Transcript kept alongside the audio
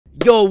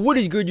Yo, what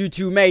is good,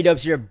 YouTube? Matty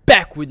Dubs here,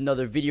 back with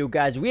another video,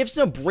 guys. We have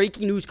some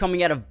breaking news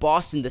coming out of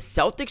Boston. The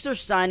Celtics are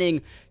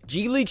signing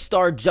G League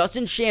star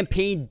Justin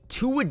Champagnie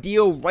to a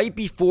deal right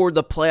before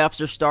the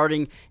playoffs are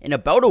starting in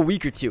about a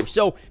week or two.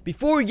 So,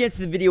 before we get into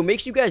the video, make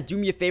sure you guys do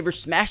me a favor,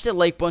 smash that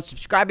like button,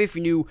 subscribe if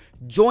you're new,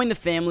 join the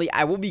family.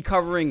 I will be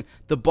covering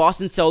the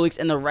Boston Celtics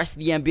and the rest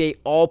of the NBA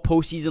all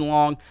postseason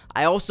long.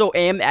 I also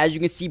am, as you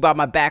can see by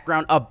my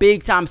background, a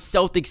big-time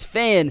Celtics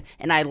fan,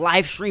 and I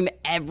live stream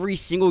every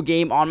single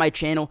game on my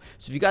channel.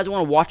 So if you guys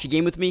want to watch a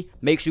game with me,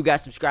 make sure you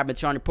guys subscribe and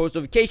turn on your post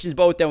notifications.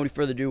 But without any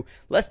further ado,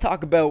 let's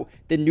talk about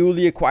the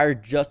newly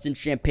acquired Justin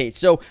Champagnie.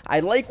 So I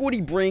like what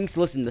he brings.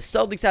 Listen, the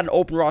Celtics had an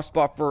open roster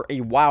spot for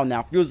a while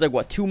now. Feels like,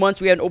 what, 2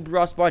 months we had an open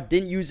roster spot?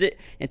 Didn't use it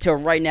until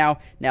right now.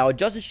 Now,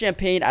 Justin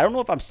Champagnie, I don't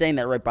know if I'm saying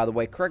that right, by the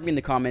way. Correct me in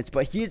the comments.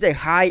 But he is a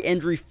high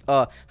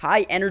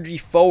energy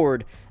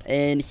forward.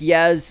 And he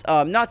has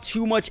not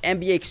too much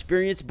NBA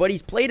experience, but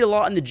he's played a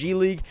lot in the G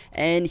League,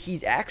 and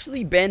he's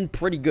actually been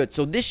pretty good.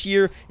 So this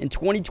year, in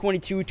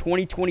 2022,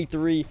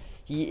 2023,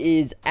 he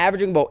is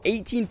averaging about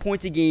 18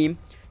 points a game,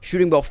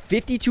 shooting about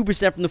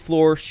 52% from the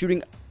floor,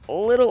 shooting a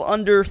little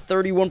under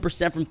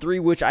 31% from 3,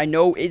 which I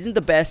know isn't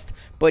the best,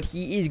 but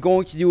he is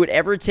going to do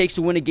whatever it takes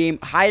to win a game.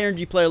 High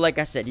energy player, like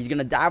I said. He's going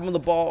to dive on the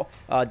ball,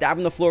 dive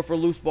on the floor for a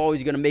loose ball.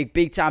 He's going to make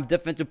big-time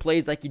defensive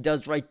plays like he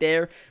does right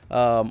there.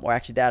 Or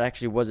actually, that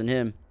actually wasn't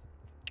him.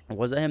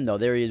 Was that him? No,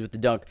 there he is with the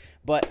dunk.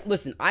 But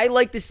listen, I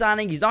like this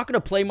signing. He's not going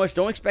to play much.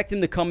 Don't expect him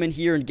to come in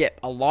here and get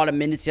a lot of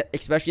minutes,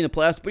 especially in the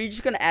playoffs. But he's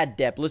just going to add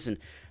depth. Listen,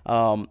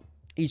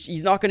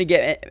 he's not going to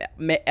get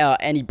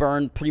any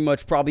burn pretty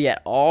much probably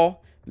at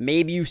all.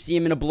 Maybe you see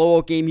him in a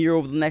blowout game here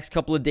over the next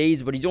couple of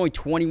days. But he's only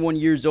 21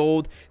 years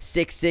old,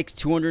 6'6",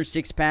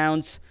 206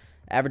 pounds,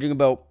 averaging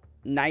about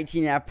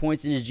 19.5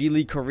 points in his G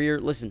League career.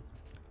 Listen,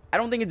 I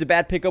don't think it's a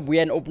bad pickup. We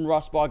had an open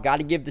roster spot, got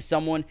to give to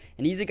someone,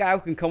 and he's a guy who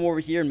can come over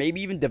here and maybe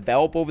even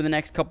develop over the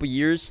next couple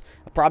years.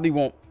 I probably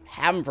won't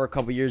have him for a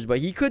couple years, but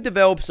he could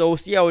develop, so we'll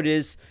see how it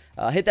is.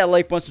 Hit that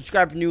like button,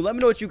 subscribe if you're new. Let me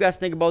know what you guys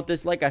think about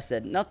this. Like I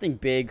said, nothing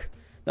big,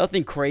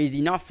 nothing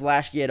crazy, not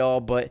flashy at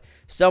all, but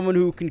someone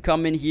who can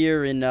come in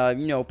here and,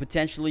 you know,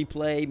 potentially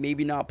play,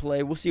 maybe not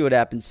play. We'll see what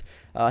happens.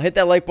 Hit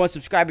that like button,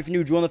 subscribe if you're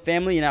new, join the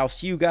family, and I'll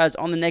see you guys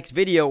on the next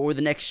video or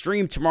the next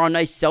stream tomorrow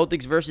night,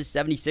 Celtics versus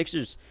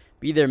 76ers.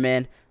 Be there,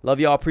 man. Love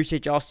y'all.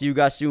 Appreciate y'all. See you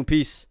guys soon.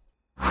 Peace.